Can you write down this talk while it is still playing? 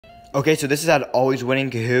Okay, so this is how to always win in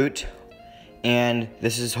Kahoot, and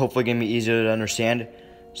this is hopefully going to be easier to understand,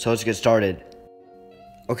 so let's get started.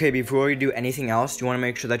 Okay, before you do anything else, you want to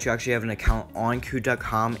make sure that you actually have an account on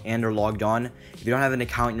Kahoot.com and are logged on. If you don't have an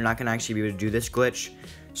account, you're not going to actually be able to do this glitch,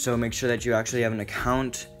 so make sure that you actually have an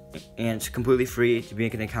account, and it's completely free to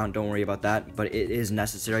make an account, don't worry about that, but it is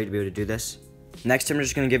necessary to be able to do this. Next, I'm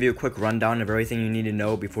just going to give you a quick rundown of everything you need to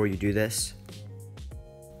know before you do this.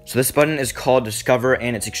 So this button is called Discover,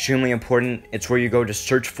 and it's extremely important. It's where you go to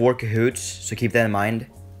search for Kahoots, so keep that in mind.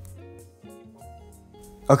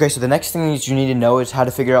 Okay, so the next thing that you need to know is how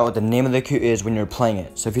to figure out what the name of the Kahoot is when you're playing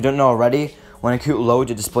it. So if you don't know already, when a Kahoot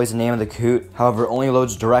loads, it displays the name of the Kahoot. However, it only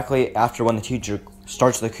loads directly after when the teacher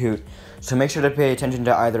starts the Kahoot. So make sure to pay attention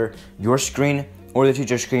to either your screen or the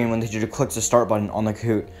teacher's screen when the teacher clicks the start button on the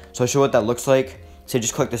Kahoot. So I'll show what that looks like. So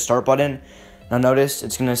just click the start button. Now notice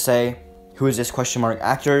it's going to say, who is this question mark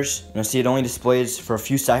actors? You'll see it only displays for a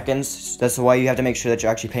few seconds. That's why you have to make sure that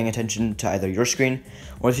you're actually paying attention to either your screen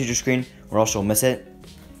or the teacher's screen, or else you'll miss it.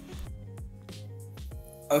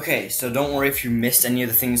 Okay, so don't worry if you missed any of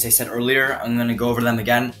the things I said earlier. I'm going to go over them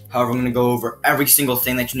again. However, I'm going to go over every single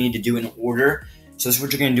thing that you need to do in order. So this is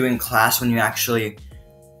what you're going to do in class when you actually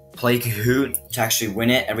play Kahoot to actually win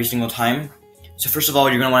it every single time. So first of all,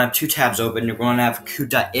 you're going to want to have two tabs open. You're going to have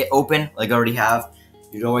Kahoot.it open, like I already have.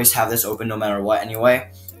 You'd always have this open no matter what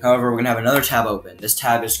anyway. However, we're going to have another tab open. This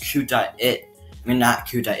tab is Kahoot.it. I mean, not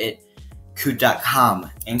Kahoot.it,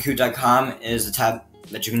 Kahoot.com. And Kahoot.com is the tab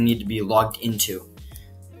that you're going to need to be logged into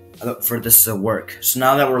for this to work. So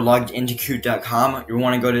now that we're logged into Kahoot.com, you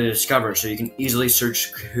want to go to Discover so you can easily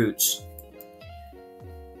search Kahoots.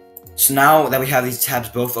 So now that we have these tabs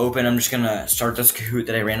both open, I'm just going to start this Kahoot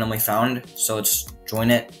that I randomly found. So let's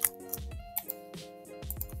join it.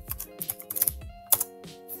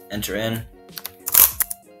 Enter in.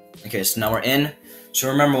 Okay, so now we're in. So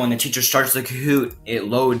remember, when the teacher starts the Kahoot, it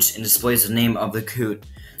loads and displays the name of the Kahoot.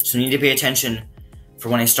 So you need to pay attention for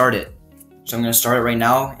when I start it. So I'm going to start it right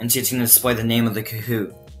now and see it's going to display the name of the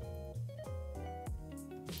Kahoot.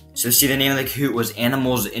 So see, the name of the Kahoot was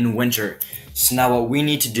Animals in Winter. So now what we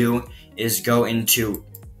need to do is go into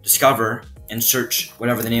Discover and search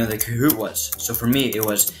whatever the name of the Kahoot was. So for me, it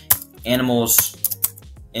was Animals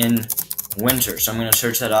in Winter. So I'm going to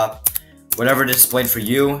search that up. Whatever displayed for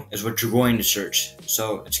you is what you're going to search.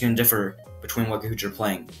 So it's going to differ between what Kahoot you're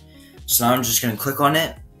playing. So now I'm just going to click on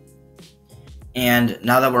it. And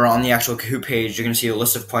now that we're on the actual Kahoot page, you're going to see a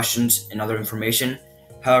list of questions and other information.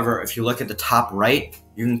 However, if you look at the top right,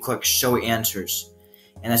 you can click Show Answers.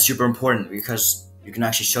 And that's super important because you can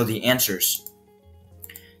actually show the answers.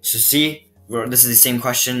 So see, this is the same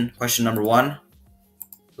question, question number 1. It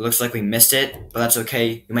looks like we missed it, but that's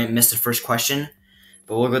okay. You might miss the first question,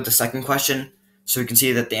 but we'll go with the second question. So we can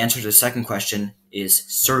see that the answer to the second question is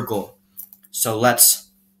circle. So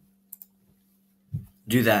let's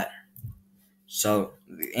do that. So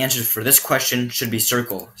the answer for this question should be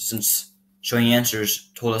circle, since showing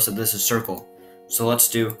answers told us that this is circle. So let's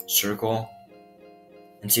do circle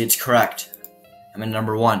and see it's correct. I'm in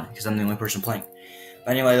number 1 because I'm the only person playing.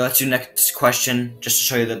 But anyway, let's do next question just to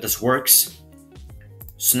show you that this works.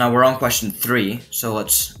 So now we're on question 3. So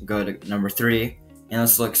let's go to number 3 and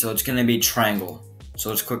let's look. So it's going to be triangle. So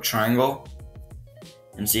let's click triangle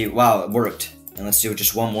and see, wow, it worked. And let's do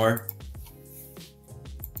just one more.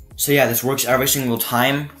 So yeah, this works every single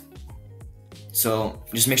time. So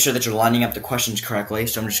just make sure that you're lining up the questions correctly.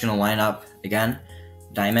 So I'm just going to line up again,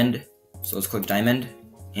 diamond. So let's click diamond.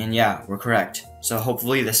 And yeah, we're correct. So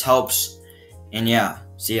hopefully this helps. And yeah,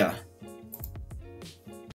 see ya.